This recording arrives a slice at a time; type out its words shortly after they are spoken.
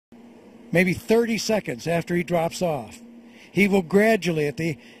maybe 30 seconds after he drops off. He will gradually,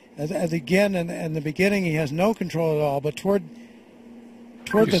 again, in the beginning, he has no control at all, but toward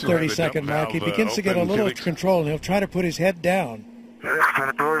the 30-second mark, he begins to get a little control, and he'll try to put his head down.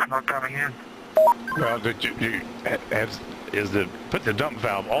 The door's not coming in. Well, put the dump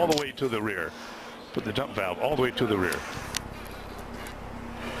valve all the way to the rear. Put the dump valve all the way to the rear.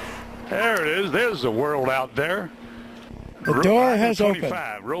 There it is. There's the world out there. The door has opened.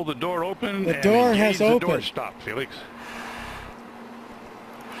 Roll the door open. The door has opened. The door stop, Felix.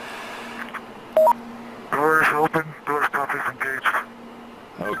 Door is open. Door stop is engaged.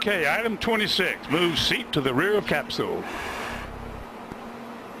 Okay, item 26. Move seat to the rear of capsule.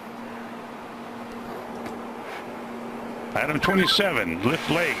 Item 27. Lift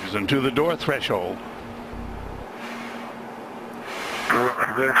legs into the door threshold.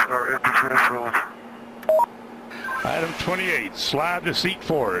 Legs are at the threshold. Item 28. Slide the seat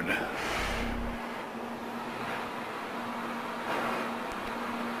forward.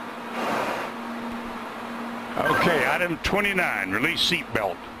 Okay, item 29. Release seat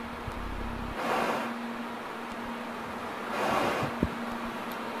belt.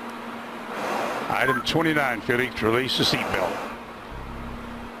 Item 29, Felix, release the seat belt.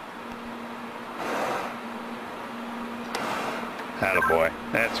 Attaboy,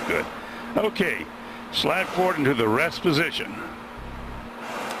 that's good. Okay, slide forward into the rest position.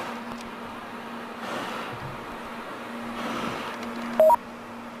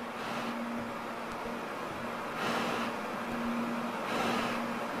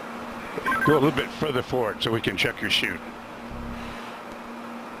 Go a little bit further forward so we can check your chute.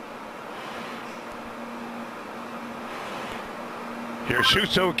 Your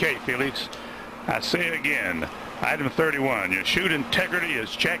chute's okay, Felix. I say it again. Item 31, your chute integrity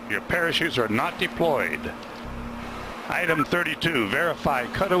is checked. Your parachutes are not deployed. Item 32, verify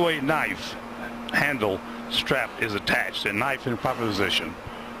cutaway knife handle strap is attached and knife in proper position.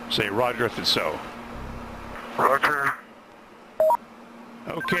 Say roger if it's so. Roger.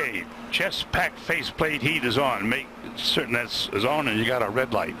 Okay, chest pack faceplate heat is on. Make certain that's is on and you got a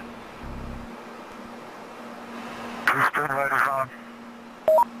red light. Piston light is on.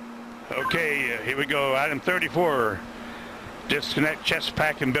 Okay, here we go. Item 34, disconnect chest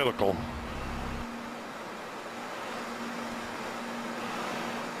pack umbilical.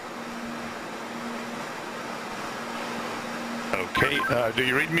 Okay, do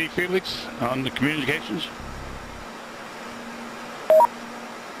you read me, Felix, on the communications?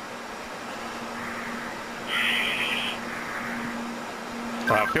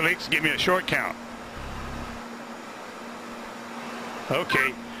 Felix, give me a short count.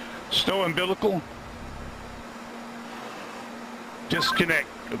 Okay. Stow umbilical. Disconnect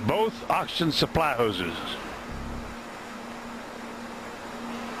both oxygen supply hoses.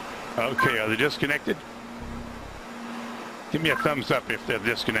 Okay, are they disconnected? Give me a thumbs up if they're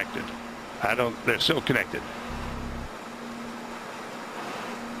disconnected. They're still connected.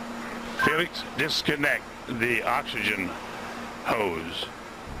 Felix, disconnect the oxygen hose.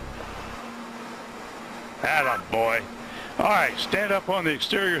 Attaboy. All right, stand up on the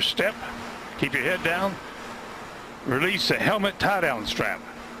exterior step. Keep your head down. Release the helmet tie-down strap.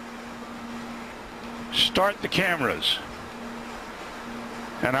 Start the cameras.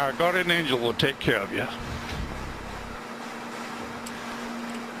 And our guardian angel will take care of you.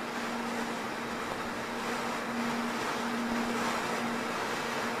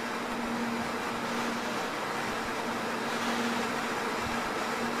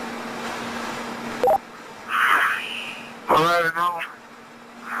 Alright, now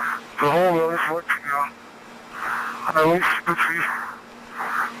the whole road is working now. And at least you can see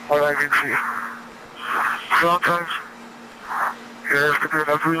what I can see. Sometimes you have to get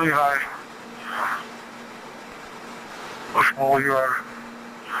up really high. The smaller you are.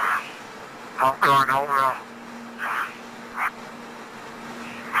 I'm going home now.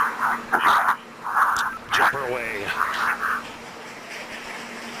 Jumper away.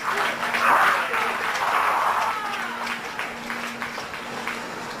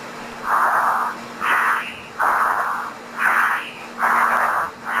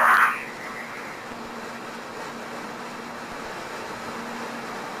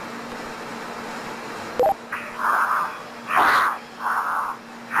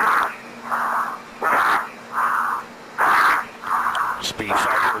 Speed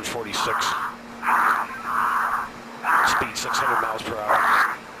 546. Speed 600 miles per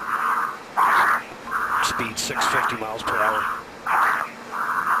hour. Speed 650 miles per hour.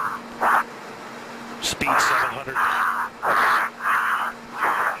 Speed 700.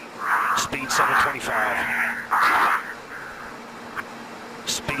 Speed 725.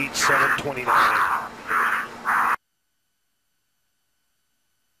 Speed Speed 729.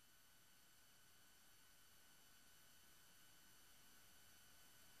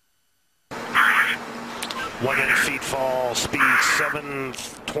 One in feet fall, speed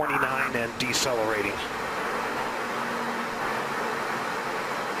 729 and decelerating.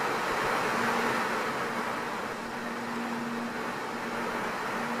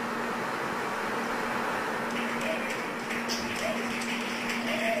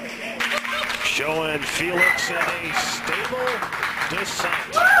 Showing Felix in a stable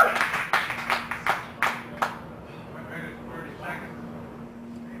descent.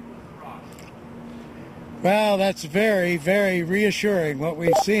 Well, that's very, very reassuring what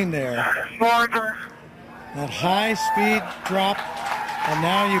we've seen there. That high speed drop, and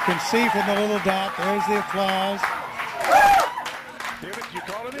now you can see from the little dot, there's the applause. Felix, you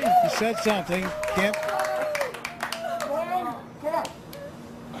calling me? He said something. Can't.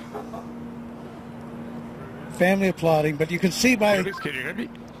 Family applauding, but you can see by Felix, can you hear me?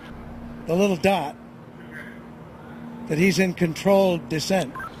 the little dot that he's in controlled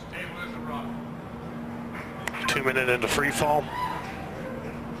descent. 2 minutes into free fall.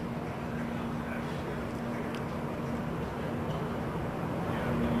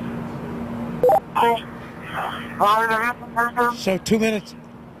 So 2 minutes.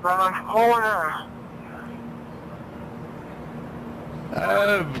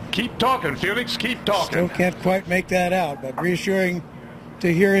 Keep talking, Felix. Keep talking. Still can't quite make that out, but reassuring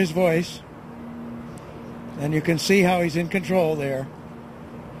to hear his voice. And you can see how he's in control there.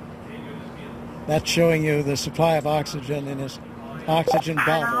 That's showing you the supply of oxygen in his oxygen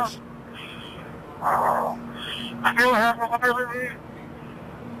bubbles.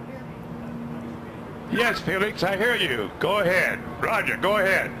 Yes, Felix, I hear you. Go ahead. Roger, go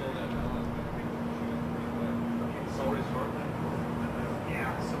ahead.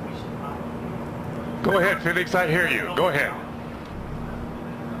 Go ahead, Felix, I hear you. Go ahead.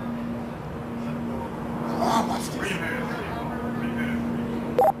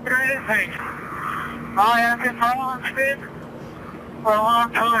 I have been following speed for a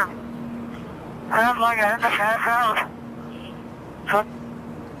long time. Sounds like I had to pass out. For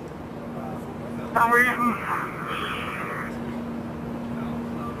some reason.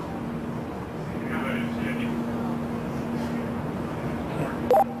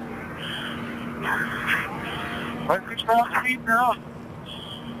 I can stop speed now.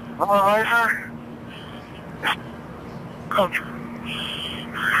 Otherwise,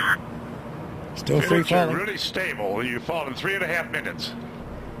 Still free Felix, you're falling. really stable. You fall in 3.5 minutes.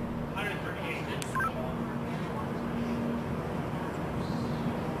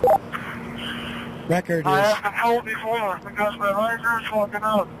 Record I is have been told before because my visor is fogging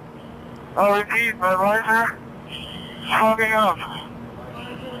up. I repeat, my visor is fogging up.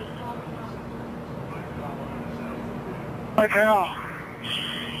 I tell.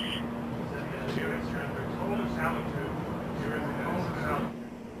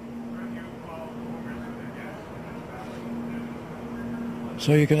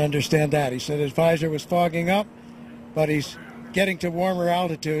 so you can understand that. He said his visor was fogging up, but he's getting to warmer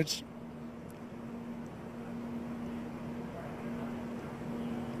altitudes.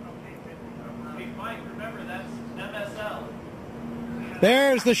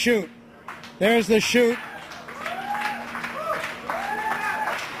 There's the chute. There's the chute.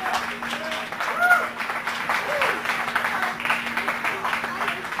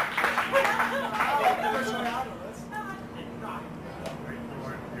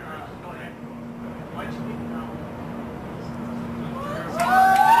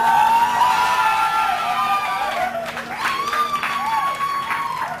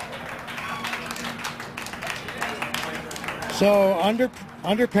 So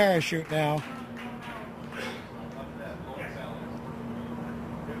under parachute now.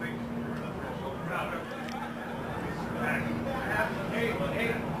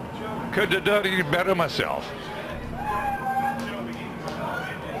 Could have done any better myself.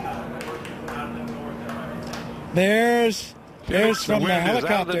 There's Felix, from the wind is out of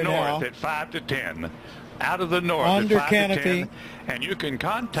helicopter the now. north at 5 to 10. Out of the north Under at 5 canopy, to 10. And you can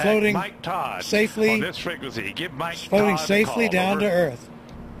contact floating Mike Todd safely, on this frequency. Give Mike Floating Todd safely a call. down Over. to Earth.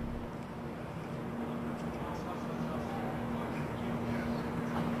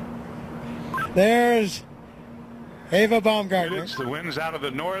 There's Ava Baumgartner. Felix, the wind's out of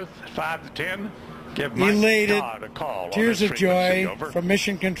the north, 5 to 10. Give Mike Elated, Todd a call. tears on of this joy frequency. Over. from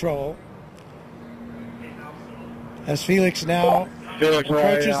Mission Control as Felix now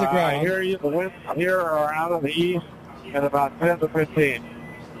approaches the I ground. hear you. The winds here are out of the east at about 10 to 15.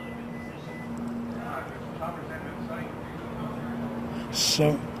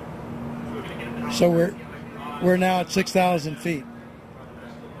 So we're now at 6,000 feet.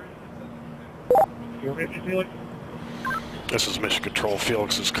 You ready, Felix? This is Mission Control.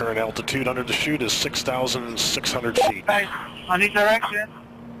 Felix's current altitude under the chute is 6,600 feet. Hey, on each direction.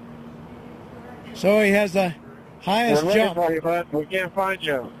 So he has the highest We're looking jump. for you, bud. We can't find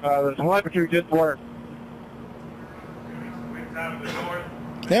you. The telemetry didn't work.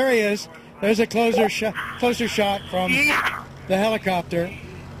 There he is. There's a closer shot from the helicopter.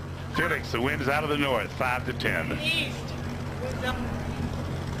 Felix, the wind is out of the north, 5 to 10.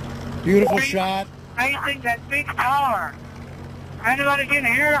 Beautiful shot. Facing that big tower. Anybody can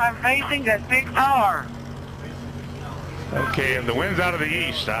hear? I'm facing that big tower. Okay, and the wind's out of the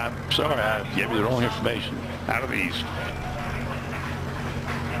east. I'm sorry, I gave you the wrong information. Out of the east.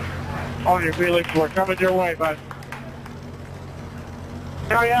 On your Felix, we're coming your way, bud.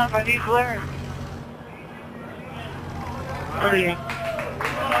 Hurry up, I need clearance. Hurry up.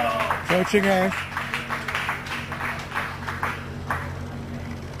 Approaching Earth.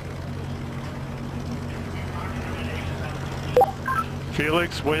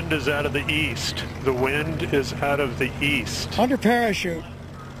 Felix, wind is out of the east. The wind is out of the east. Under parachute,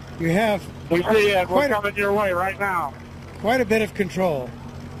 you have We see it. We're coming your way right now. quite a bit of control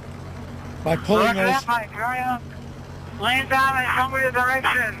by pulling Hurry those. up, Mike. Hurry up. Land down and show me the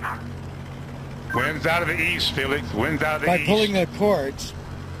direction. Wind's out of the east, Felix. Wind's out of the By east. pulling the cords,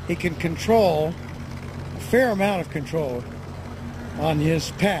 he can control a fair amount of control on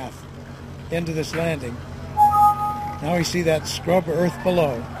his path into this landing. Now we see that scrub earth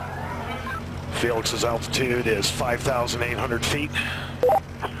below. Felix's altitude is 5,800 feet.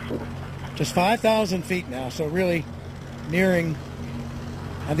 Just 5,000 feet now, so really nearing,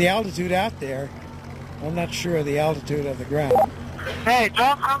 and the altitude out there, I'm not sure of the altitude of the ground. Hey,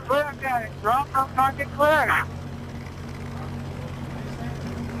 drop from clear, guys. Drop from target clear.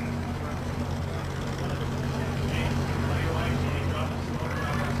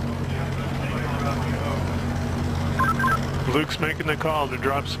 Luke's making the call to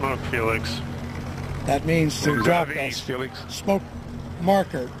drop smoke, Felix. That means to Wind's out drop of the a east, Felix. smoke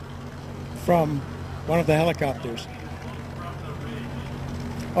marker from one of the helicopters.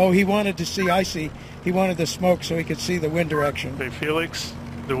 Oh, he wanted to see, I see. He wanted the smoke so he could see the wind direction. Hey, Felix,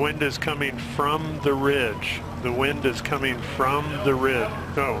 the wind is coming from the ridge. The wind is coming from the ridge.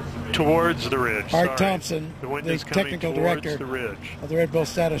 No, towards the ridge. Art Sorry. Thompson, The wind the is coming technical towards director the ridge. of the Red Bull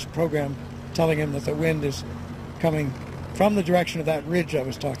Status program, telling him that the wind is coming from the direction of that ridge I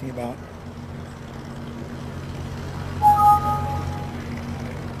was talking about.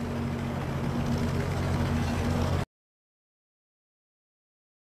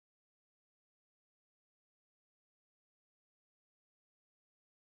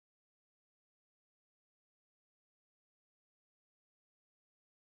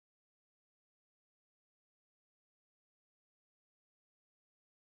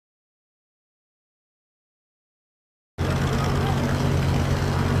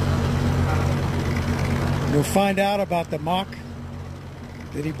 We'll find out about the Mach.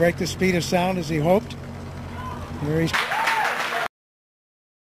 Did he break the speed of sound as he hoped? Here he's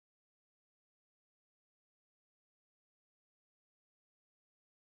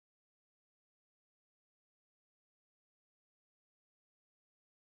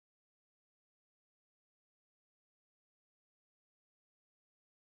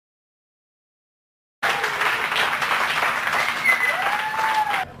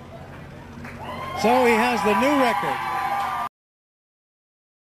so he has the new record.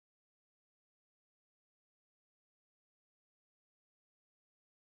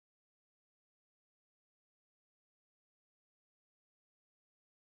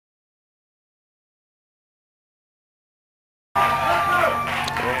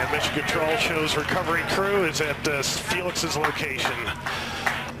 And Mission Control shows recovery crew is at Felix's location.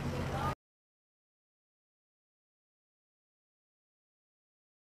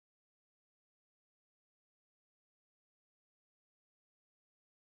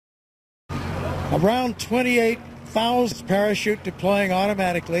 Around 28,000 parachute deploying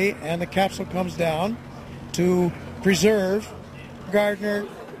automatically, and the capsule comes down to preserve Gardner,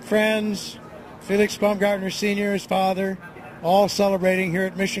 friends, Felix Baumgartner Sr., his father, all celebrating here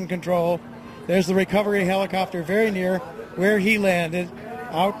at Mission Control. There's the recovery helicopter very near where he landed,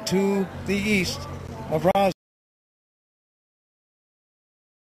 out to the east of Roswell.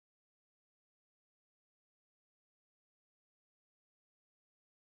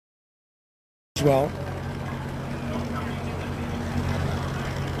 Well.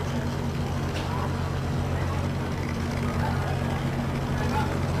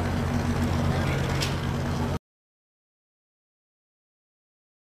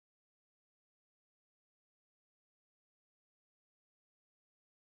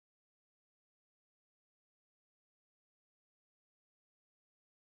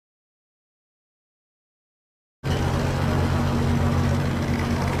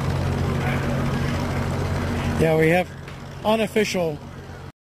 Yeah, we have unofficial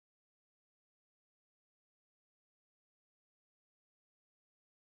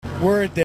word there.